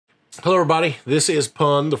Hello everybody, this is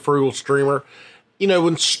Pun, the Frugal Streamer. You know,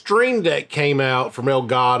 when Streamdeck came out from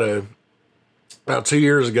Elgato about 2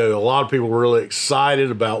 years ago, a lot of people were really excited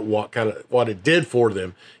about what it did for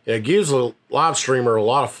them. It gives a live streamer a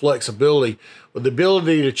lot of flexibility with the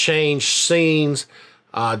ability to change scenes,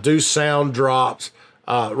 do sound drops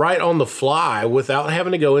right on the fly without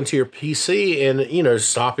having to go into your PC and, you know,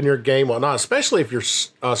 stopping your game, whatnot, especially if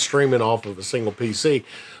you're streaming off of a single PC.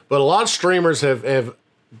 But a lot of streamers have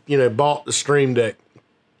you know, bought the Streamdeck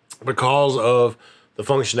because of the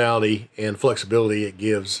functionality and flexibility it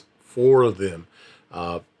gives for them.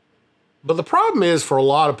 But the problem is for a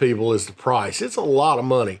lot of people is the price. It's a lot of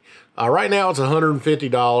money. Right now it's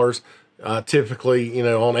 $150. Typically, you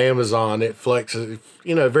know, on Amazon, it flexes,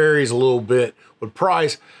 you know, varies a little bit with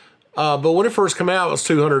price. But when it first came out, it was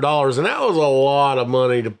 $200, and that was a lot of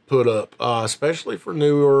money to put up, especially for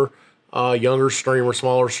newer, younger streamers,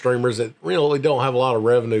 smaller streamers that really don't have a lot of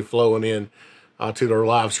revenue flowing in to their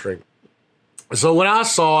live stream. So when I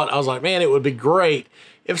saw it, I was like, man, it would be great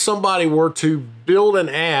if somebody were to build an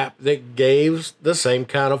app that gave the same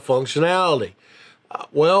kind of functionality.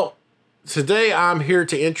 Well, today I'm here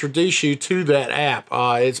to introduce you to that app.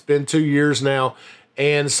 It's been 2 years now,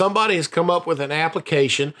 and somebody has come up with an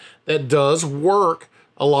application that does work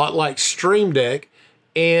a lot like Streamdeck,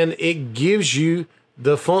 and it gives you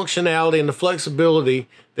the functionality and the flexibility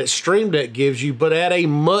that Streamdeck gives you, but at a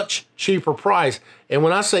much cheaper price. And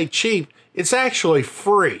when I say cheap, it's actually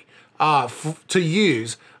free to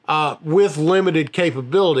use with limited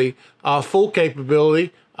capability. Full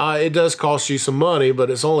capability, it does cost you some money, but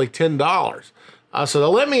it's only $10. So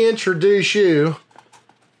let me introduce you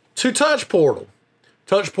to Touch Portal.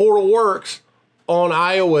 Touch Portal works on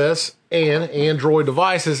iOS and Android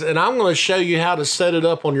devices, and I'm going to show you how to set it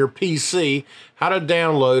up on your PC, how to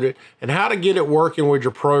download it, and how to get it working with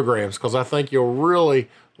your programs, because I think you'll really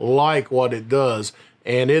like what it does,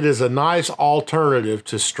 and it is a nice alternative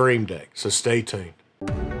to Streamdeck, so stay tuned.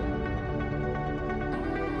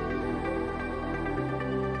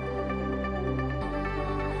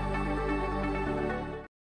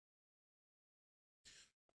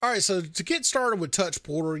 All right, so to get started with Touch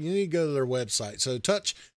Portal, you need to go to their website. So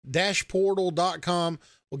touch-portal.com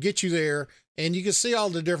will get you there, and you can see all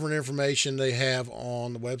the different information they have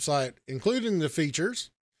on the website, including the features.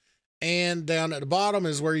 And down at the bottom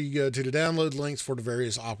is where you go to the download links for the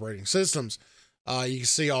various operating systems. You can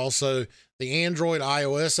see also the Android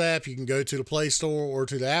iOS app. You can go to the Play Store or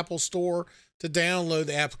to the Apple Store to download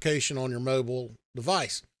the application on your mobile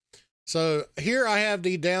device. So here I have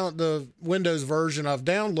the Windows version I've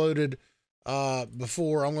downloaded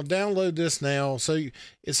before. I'm going to download this now. So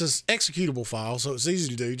it's an executable file, so it's easy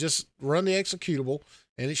to do. Just run the executable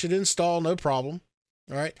and it should install no problem.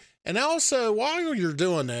 All right. And also, while you're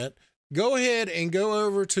doing that, go ahead and go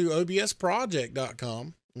over to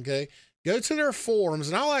obsproject.com. Okay. Go to their forums,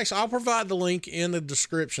 and I'll provide the link in the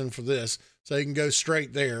description for this so you can go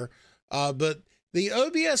straight there. But the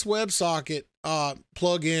OBS WebSocket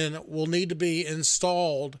plugin will need to be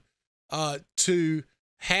installed to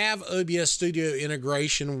have OBS Studio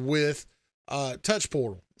integration with Touch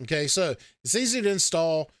Portal. Okay, so it's easy to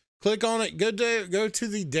install. Click on it. Go to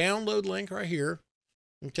the download link right here.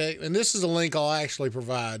 Okay, and this is a link I'll actually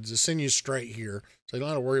provide to send you straight here, so you don't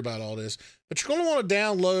have to worry about all this. But you're going to want to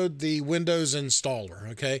download the Windows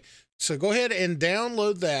installer. Okay, so go ahead and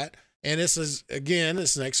download that. And this is, again,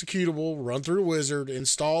 it's an executable, run through the wizard,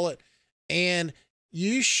 install it, and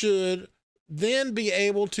you should then be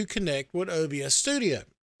able to connect with OBS Studio,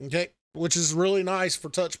 okay, which is really nice for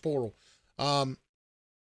Touch Portal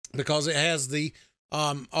because it has the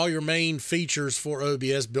all your main features for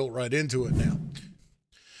OBS built right into it now.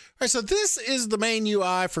 All right, so this is the main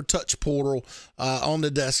UI for Touch Portal on the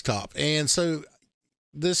desktop, and so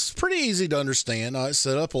this is pretty easy to understand. It's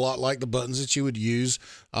set up a lot like the buttons that you would use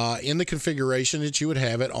in the configuration that you would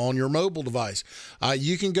have it on your mobile device.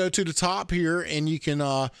 You can go to the top here and you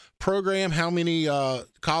can program how many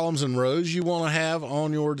columns and rows you want to have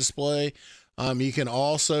on your display. You can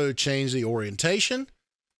also change the orientation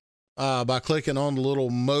by clicking on the little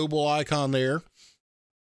mobile icon there.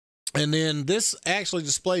 And then this actually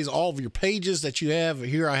displays all of your pages that you have.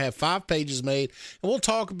 Here I have 5 pages made, and we'll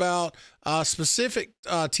talk about a specific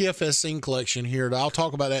TFS scene collection here. I'll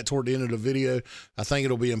talk about that toward the end of the video. I think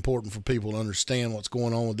it'll be important for people to understand what's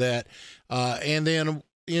going on with that. And then,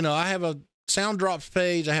 you know, I have a sound drops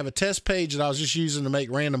page. I have a test page that I was just using to make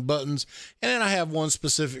random buttons. And then I have one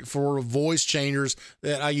specific for voice changers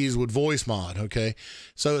that I use with Voice Mod. Okay.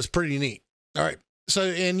 So it's pretty neat. All right. So,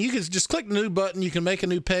 and you can just click the new button. You can make a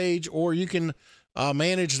new page, or you can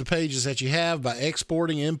manage the pages that you have by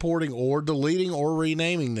exporting, importing, or deleting or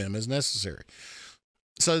renaming them as necessary.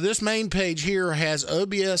 So this main page here has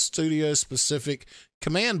OBS Studio specific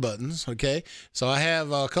command buttons. Okay. So I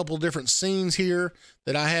have a couple different scenes here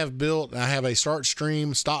that I have built. I have a start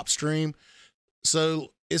stream, stop stream.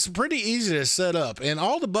 So it's pretty easy to set up, and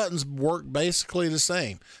all the buttons work basically the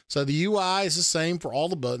same. So the UI is the same for all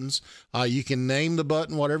the buttons. You can name the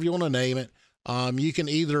button whatever you want to name it. You can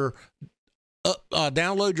either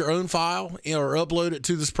download your own file or upload it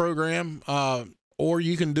to this program, or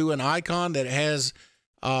you can do an icon that has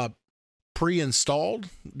pre-installed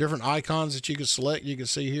different icons that you can select. You can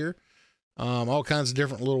see here all kinds of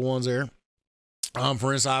different little ones there.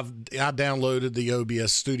 For instance, I downloaded the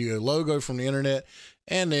OBS Studio logo from the internet,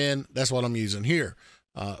 and then that's what I'm using here.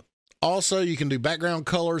 Also, you can do background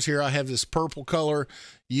colors. Here I have this purple color.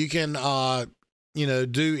 You can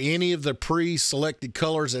do any of the pre-selected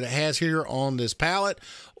colors that it has here on this palette,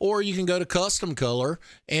 or you can go to custom color.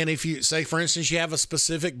 And if you say, for instance, you have a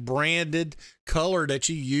specific branded color that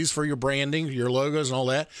you use for your branding, your logos and all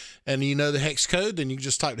that, and you know the hex code, then you can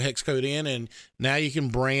just type the hex code in, and now you can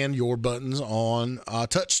brand your buttons on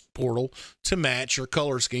Touch Portal to match your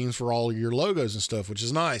color schemes for all of your logos and stuff, which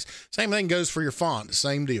is nice. Same thing goes for your font, the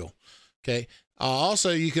same deal. Okay.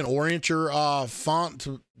 Also, you can orient your font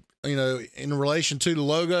to, in relation to the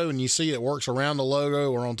logo, and you see it works around the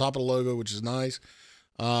logo or on top of the logo, which is nice.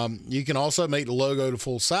 You can also make the logo to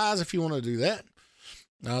full size if you want to do that.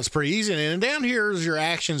 It's pretty easy. And down here is your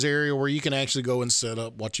actions area where you can actually go and set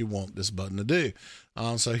up what you want this button to do.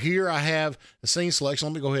 So here I have the scene selection.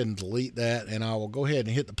 Let me go ahead and delete that, and I will go ahead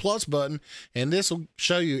and hit the plus button, and this will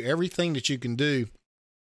show you everything that you can do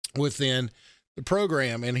within the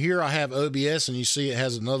program. And here I have OBS, and you see it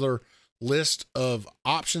has another list of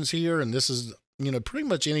options here, and this is pretty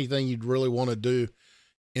much anything you'd really want to do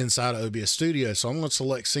inside of OBS Studio. So I'm going to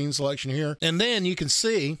select scene selection here, and then you can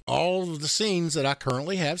see all of the scenes that I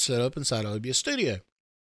currently have set up inside of OBS Studio.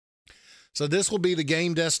 So this will be the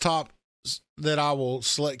game desktop that I will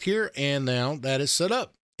select here, and now that is set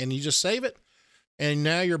up, and you just save it, and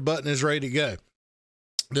now your button is ready to go.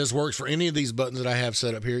 This works for any of these buttons that I have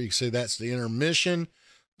set up here. You can see that's the intermission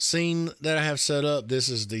scene that I have set up. This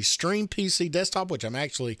is the Stream PC desktop, which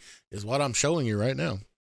is what I'm showing you right now.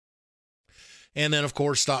 And then of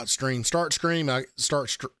course, stop stream, start stream,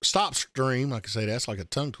 stop stream. I can say that's like a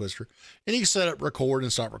tongue twister. And you can set up record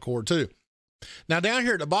and stop record too. Now down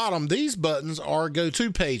here at the bottom, these buttons are go-to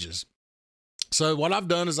pages. So what I've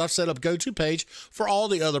done is I've set up go-to page for all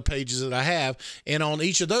the other pages that I have. And on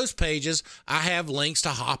each of those pages, I have links to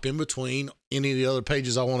hop in between any of the other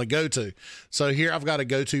pages I want to go to. So here I've got a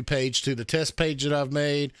go-to page to the test page that I've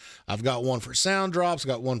made. I've got one for sound drops.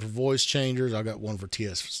 I've got one for voice changers. I've got one for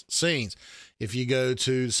TS scenes. If you go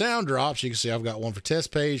to sound drops, you can see I've got one for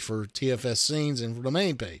test page, for TFS scenes, and for the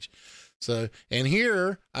main page. So, and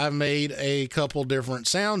here I've made a couple different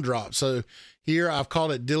sound drops. So here I've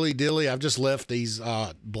called it Dilly Dilly. I've just left these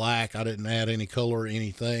black. I didn't add any color or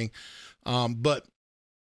anything. But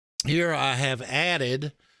here I have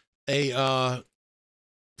added a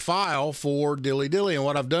file for Dilly Dilly. And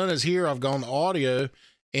what I've done is here I've gone to audio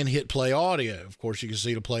and hit play audio. Of course, you can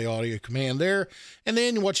see the play audio command there. And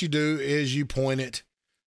then what you do is you point it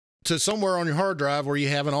to somewhere on your hard drive where you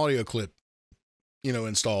have an audio clip,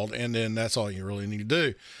 installed. And then that's all you really need to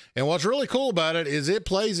do. And what's really cool about it is it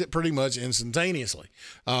plays it pretty much instantaneously,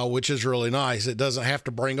 which is really nice. It doesn't have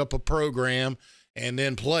to bring up a program and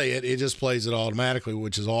then play it. It just plays it automatically,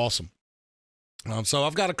 which is awesome. So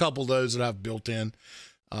I've got a couple of those that I've built in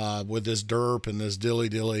with this derp and this Dilly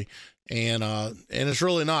Dilly. And it's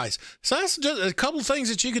really nice. So that's just a couple of things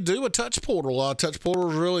that you could do with Touch Portal. Touch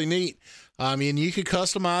Portal is really neat. I mean, you could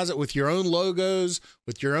customize it with your own logos,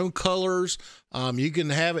 with your own colors. You can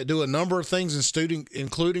have it do a number of things,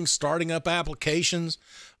 including starting up applications.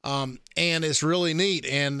 And it's really neat.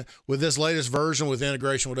 And with this latest version with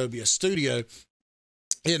integration with OBS Studio,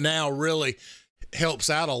 it now really helps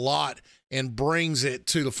out a lot and brings it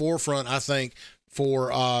to the forefront, I think,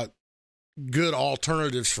 for good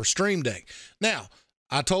alternatives for Streamdeck. Now,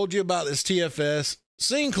 I told you about this TFS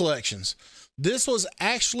scene collections. This was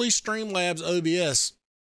actually Streamlabs OBS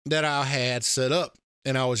that I had set up,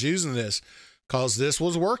 and I was using this because this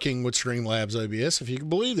was working with Streamlabs OBS, if you can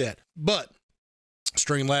believe that. But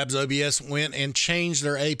Streamlabs OBS went and changed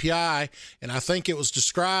their API, and I think it was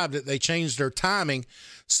described that they changed their timing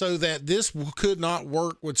so that this could not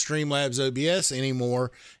work with Streamlabs OBS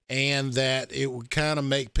anymore, and that it would kind of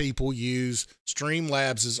make people use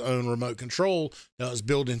Streamlabs' own remote control that was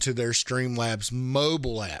built into their Streamlabs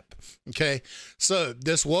mobile app. Okay, so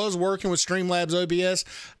this was working with Streamlabs OBS.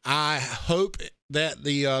 I hope that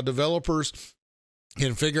the developers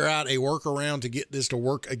can figure out a workaround to get this to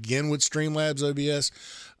work again with Streamlabs OBS.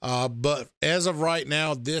 But as of right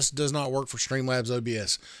now, this does not work for Streamlabs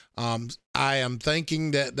OBS. I am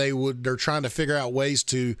thinking that they're trying to figure out ways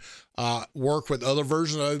to work with other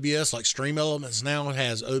versions of OBS, like Stream Elements now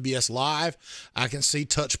has OBS Live. I can see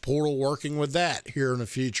Touch Portal working with that here in the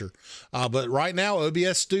future. But right now,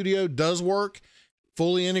 OBS Studio does work,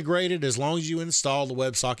 fully integrated, as long as you install the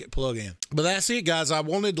WebSocket plugin. But that's it, guys. I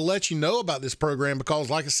wanted to let you know about this program because,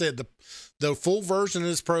 like I said, the full version of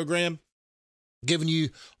this program, giving you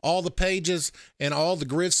all the pages and all the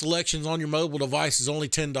grid selections on your mobile device, is only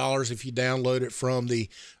 $10 if you download it from the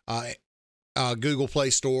Google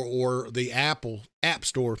Play Store or the Apple App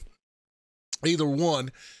Store. Either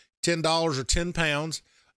one, $10 or £10.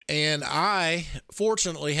 And I,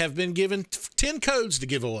 fortunately, have been given 10 codes to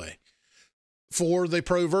give away for the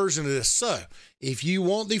pro version of this. So if you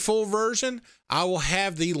want the full version, I will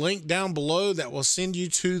have the link down below that will send you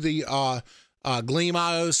to the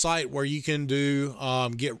Gleam.io site where you can do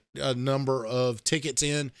get a number of tickets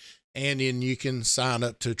in, and then you can sign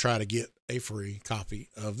up to try to get a free copy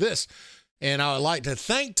of this. And I would like to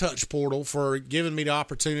thank Touch Portal for giving me the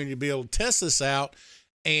opportunity to be able to test this out,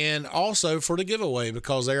 and also for the giveaway,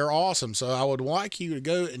 because they are awesome. So I would like you to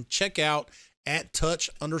go and check out at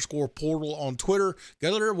touch_portal on Twitter.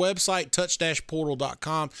 Go to their website,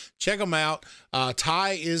 touch-portal.com. Check them out.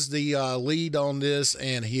 Ty is the lead on this,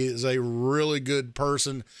 and he is a really good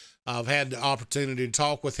person. I've had the opportunity to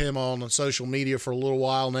talk with him on social media for a little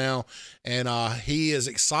while now, and he is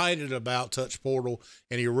excited about Touch Portal,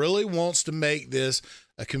 and he really wants to make this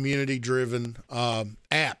a community-driven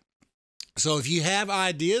app. So if you have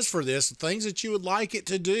ideas for this, things that you would like it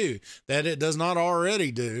to do that it does not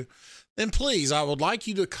already do, then please, I would like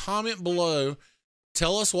you to comment below.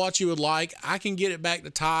 Tell us what you would like. I can get it back to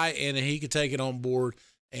Ty, and he can take it on board,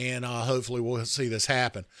 and hopefully we'll see this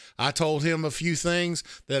happen. I told him a few things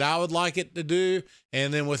that I would like it to do,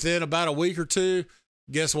 and then within about a week or two,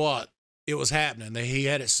 guess what? It was happening. He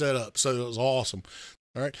had it set up, so it was awesome.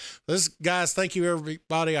 All right. Guys, thank you,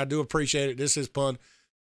 everybody. I do appreciate it. This is fun.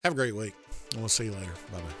 Have a great week, and we'll see you later.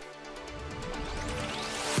 Bye-bye.